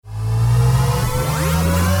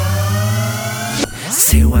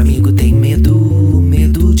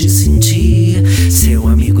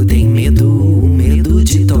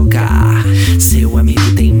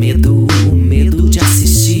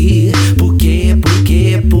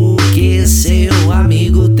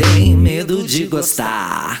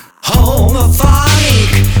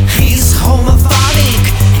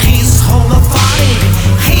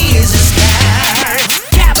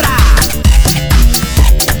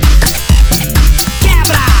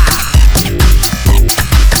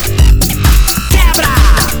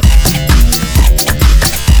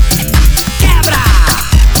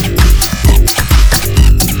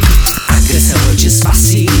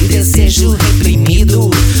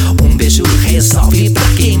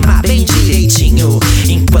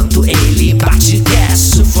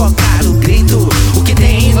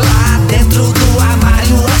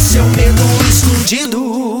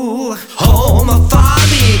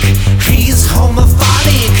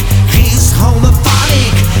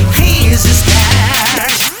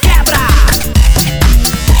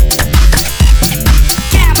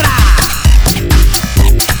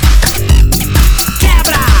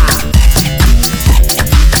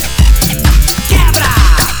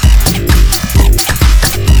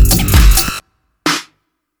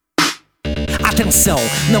atenção,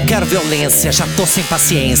 não quero violência, já tô sem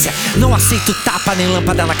paciência. Não aceito tapa nem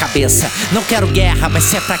lâmpada na cabeça. Não quero guerra, mas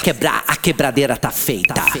se é pra quebrar, a quebradeira tá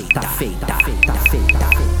feita.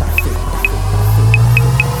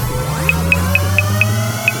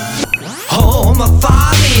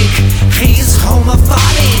 Homophobic, he's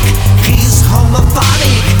homophobic, he's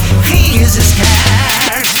homophobic, he is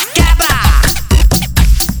scared. Quebra!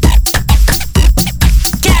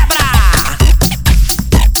 Quebra!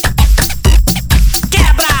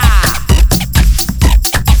 Quebra!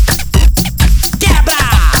 Quebra!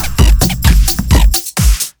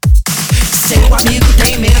 Seu amigo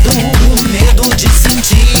tem medo de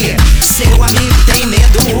sentir. Seu amigo tem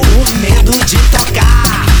medo de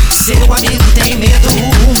tocar. Seu amigo tem medo